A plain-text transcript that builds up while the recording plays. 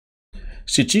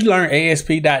Should you learn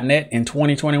ASP.NET in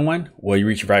 2021? Well, you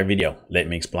reached the right video. Let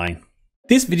me explain.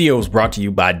 This video is brought to you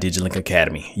by DigiLink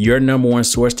Academy, your #1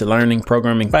 source to learning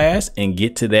programming fast and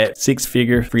get to that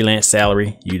six-figure freelance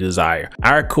salary you desire.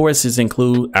 Our courses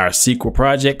include our SQL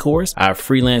Project course, our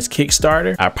Freelance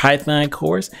Kickstarter, our Python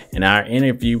course, and our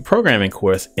interview programming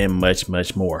course, and much,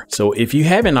 much more. So if you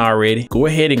haven't already, go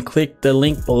ahead and click the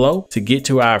link below to get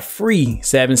to our free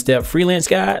 7-step freelance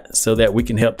guide so that we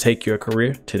can help take your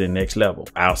career to the next level.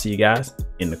 I'll see you guys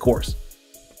in the course.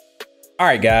 All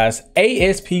right, guys,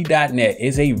 ASP.NET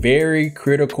is a very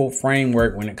critical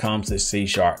framework when it comes to C#.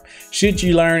 Should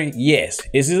you learn it? Yes.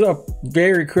 Is it a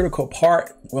very critical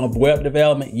part of web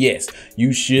development? Yes,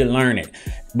 you should learn it.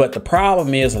 But the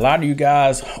problem is a lot of you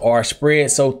guys are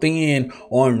spread so thin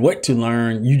on what to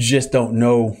learn, you just don't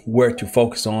know where to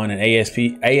focus on. And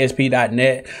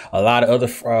ASP.NET, a lot of other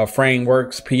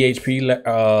frameworks, PHP,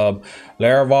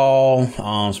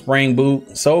 Laravel, Spring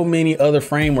Boot, so many other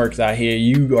frameworks out here,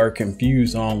 you are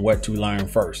confused on what to learn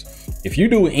first. If you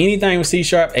do anything with C#,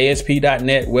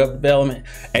 ASP.NET, web development,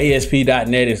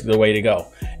 ASP.NET is the way to go.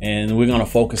 And we're gonna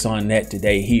focus on that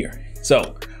today here.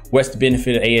 So what's the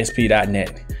benefit of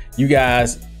ASP.NET? You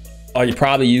guys are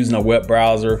probably using a web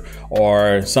browser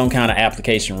or some kind of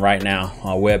application right now,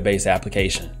 a web-based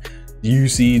application. You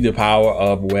see the power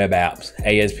of web apps.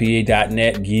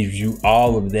 ASP.NET gives you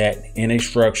all of that in a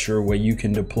structure where you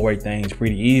can deploy things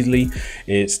pretty easily.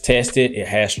 It's tested, it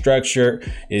has structure,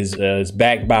 it's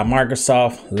backed by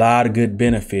Microsoft. A lot of good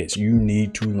benefits. You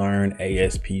need to learn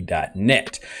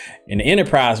ASP.NET. In the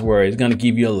enterprise world, it's going to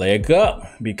give you a leg up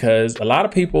because a lot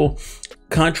of people,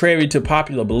 contrary to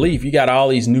popular belief, you got all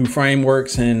these new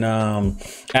frameworks and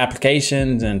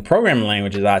applications and programming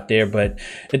languages out there. But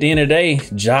at the end of the day,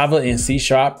 Java and C#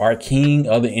 are king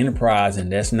of the enterprise, and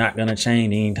that's not going to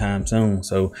change anytime soon.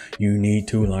 So you need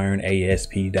to learn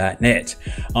ASP.NET.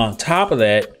 On top of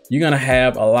that, you're going to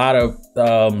have a lot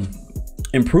of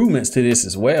improvements to this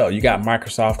as well. You got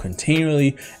Microsoft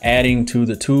continually adding to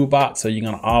the toolbox, so you're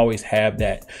going to always have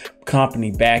that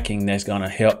company backing that's going to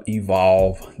help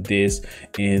evolve this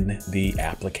in the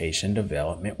application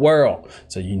development world.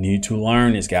 So you need to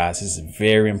learn this, guys. This is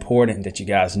very important that you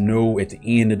guys know at the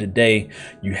end of the day,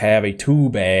 you have a tool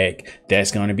bag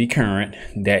that's going to be current,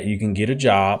 that you can get a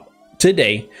job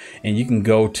today and you can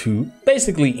go to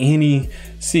basically any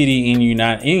city in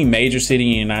any major city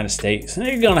in the United States, and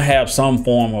they're gonna have some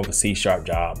form of a C#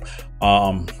 job.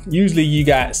 Usually you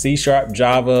got C#,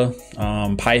 Java,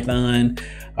 Python,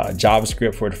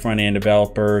 JavaScript for the front-end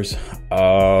developers,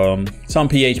 some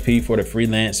PHP for the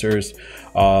freelancers,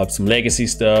 some legacy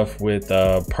stuff with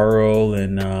Perl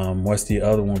and what's the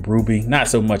other one, Ruby. Not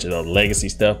so much of the legacy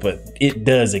stuff, but it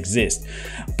does exist.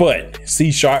 But C#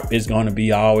 is going to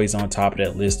be always on top of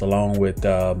that list, along with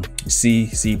C,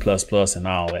 C++, and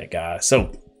all that, guys.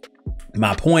 So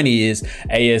my point is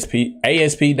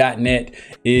ASP.NET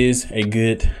is a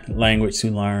good language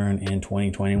to learn in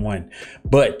 2021,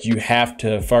 but you have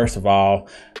to, first of all,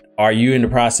 are you in the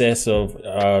process of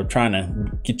trying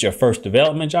to get your first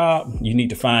development job? You need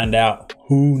to find out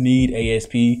who need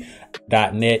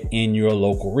ASP.NET in your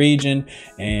local region.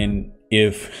 And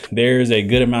if there's a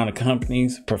good amount of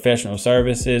companies, professional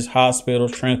services,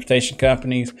 hospitals, transportation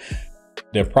companies,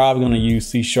 they're probably going to use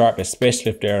C#,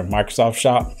 especially if they're a Microsoft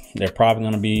shop. They're probably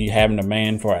going to be having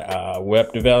demand for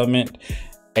web development.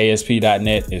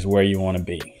 ASP.NET is where you want to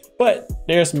be. But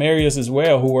there's some areas as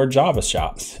well who are Java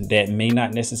shops that may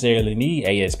not necessarily need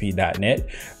ASP.NET,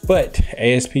 but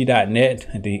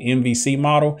ASP.NET, the MVC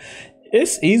model,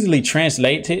 it's easily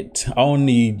translated on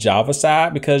the Java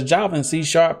side because Java and C#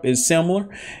 is similar,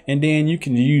 and then you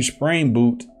can use Spring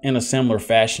Boot in a similar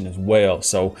fashion as well.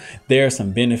 So there are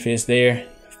some benefits there.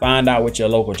 Find out what your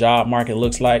local job market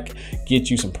looks like,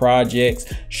 get you some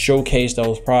projects, showcase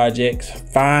those projects,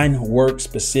 find work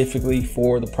specifically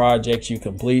for the projects you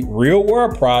complete, real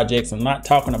world projects. I'm not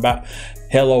talking about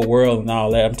hello world and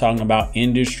all that. I'm talking about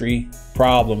industry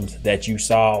problems that you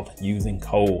solve using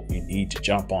code. You need to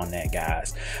jump on that,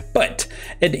 guys. But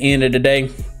at the end of the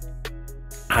day,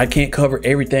 I can't cover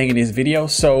everything in this video.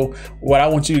 So what I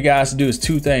want you guys to do is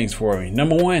two things for me.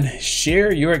 Number one,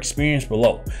 share your experience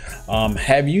below.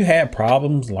 Have you had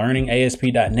problems learning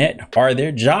ASP.NET? Are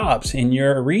there jobs in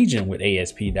your region with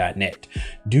ASP.NET?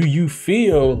 Do you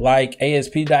feel like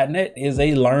ASP.NET is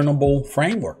a learnable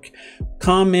framework?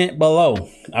 Comment below.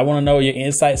 I want to know your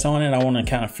insights on it. I want to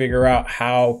kind of figure out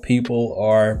how people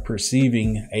are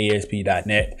perceiving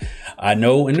ASP.NET. I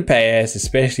know in the past,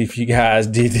 especially if you guys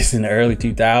did this in the early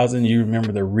 2000s, you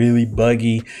remember the really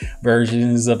buggy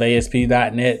versions of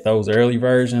ASP.NET, those early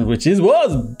versions, which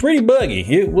was pretty buggy.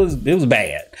 It was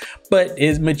bad. but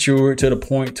it's matured to the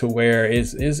point to where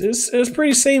it's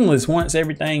pretty seamless once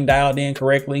everything dialed in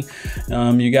correctly.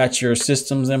 You got your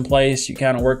systems in place, you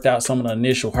kind of worked out some of the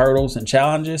initial hurdles and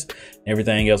challenges.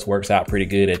 Everything else works out pretty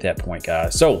good at that point,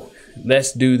 guys. So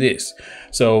let's do this.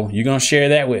 So you're gonna share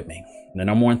that with me. The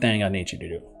number one thing I need you to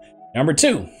do. Number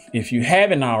two, if you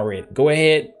haven't already, go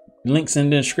ahead. Links in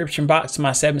the description box to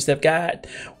my 7-step guide.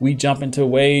 We jump into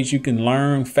ways you can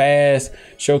learn fast,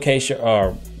 showcase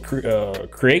your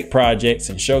create projects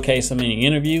and showcase them in your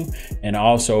interview, and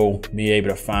also be able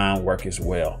to find work as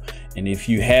well. And if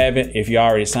you haven't, if you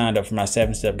already signed up for my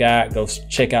 7-step guide, go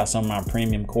check out some of my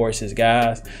premium courses,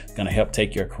 guys. It's gonna help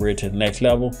take your career to the next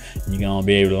level. You're gonna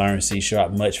be able to learn C#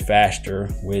 much faster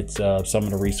with some of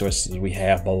the resources we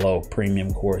have below,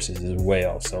 premium courses as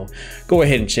well. So go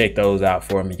ahead and check those out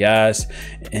for me, guys,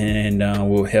 and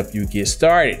we'll help you get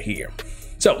started here.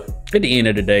 So at the end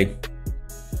of the day,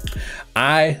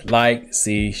 I like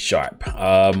C#.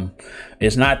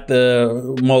 It's not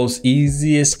the most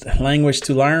easiest language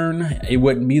to learn. It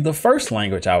wouldn't be the first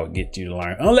language I would get you to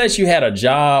learn, unless you had a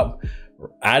job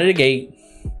out of the gate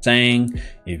saying,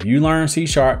 if you learn C#,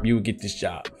 you would get this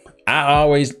job. I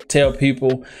always tell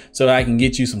people, so I can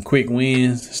get you some quick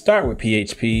wins, start with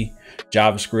PHP,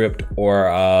 JavaScript, or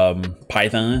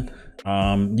Python.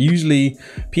 Usually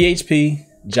PHP,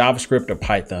 JavaScript, or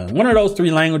Python. One of those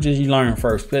three languages you learn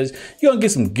first, because you're gonna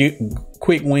get some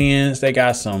quick wins. They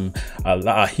got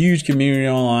a huge community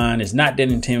online. It's not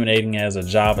that intimidating as a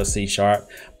Java, C#,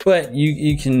 but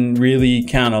you can really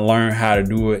kind of learn how to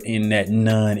do it in that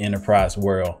non-enterprise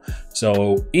world.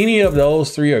 So any of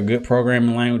those three are good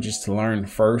programming languages to learn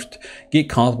first. Get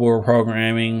comfortable with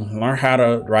programming, learn how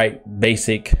to write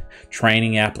basic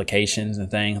training applications and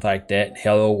things like that.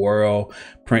 Hello world,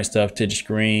 print stuff to the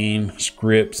screen,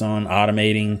 scripts on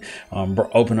automating,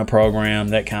 open a program,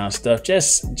 that kind of stuff.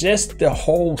 Just the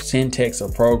whole syntax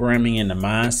of programming and the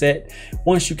mindset.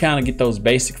 Once you kind of get those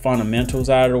basic fundamentals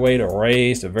out of the way, the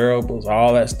arrays, the variables,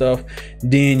 all that stuff,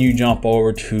 then you jump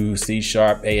over to C#,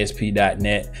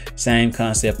 ASP.NET. Same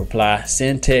concept apply.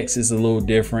 Syntax is a little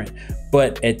different,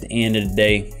 but at the end of the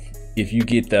day, if you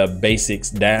get the basics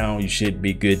down, you should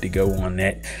be good to go on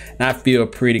that. And I feel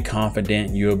pretty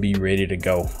confident you'll be ready to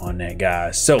go on that,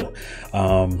 guys. So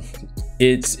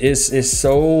it's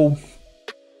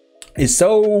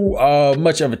so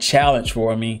much of a challenge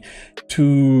for me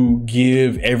to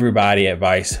give everybody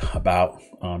advice about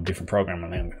different programming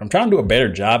languages. I'm trying to do a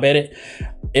better job at it.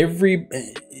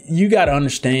 You got to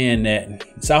understand that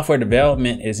software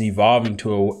development is evolving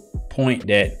to a point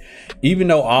that even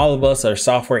though all of us are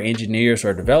software engineers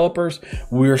or developers,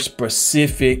 we're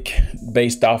specific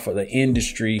based off of the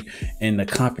industry and the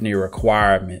company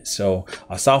requirements. So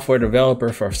a software developer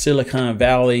for Silicon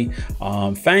Valley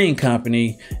FANG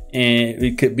company, and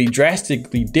it could be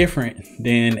drastically different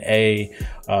than a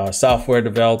software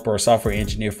developer or software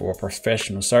engineer for a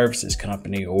professional services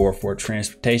company, or for a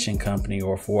transportation company,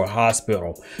 or for a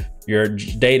hospital. Your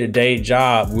day-to-day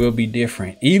job will be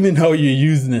different, even though you're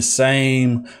using the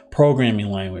same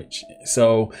programming language.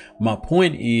 So my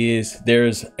point is,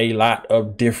 there's a lot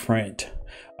of different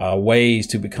ways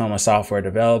to become a software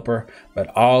developer, but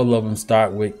all of them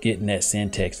start with getting that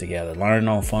syntax together, learning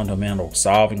on fundamentals,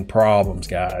 solving problems,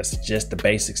 guys. Just the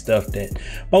basic stuff that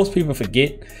most people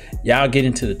forget. Y'all get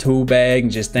into the tool bag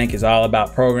and just think it's all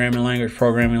about programming language,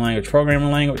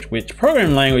 which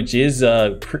programming language is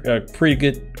a pretty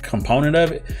good component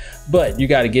of it, but you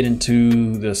got to get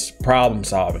into this problem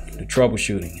solving, the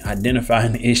troubleshooting,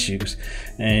 identifying the issues,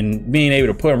 and being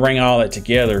able to bring all that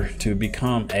together to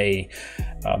become a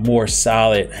more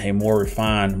solid, a more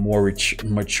refined, more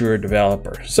mature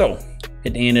developer. So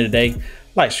at the end of the day,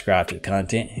 like, subscribe to the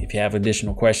content. If you have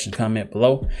additional questions, comment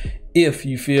below. If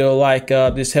you feel like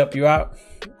this helped you out,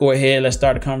 go ahead, let's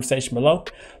start a conversation below.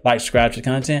 Like, subscribe to the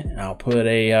content. I'll put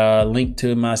a link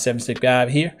to my 7-step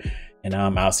guide here, and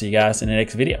I'll see you guys in the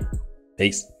next video.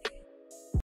 Peace.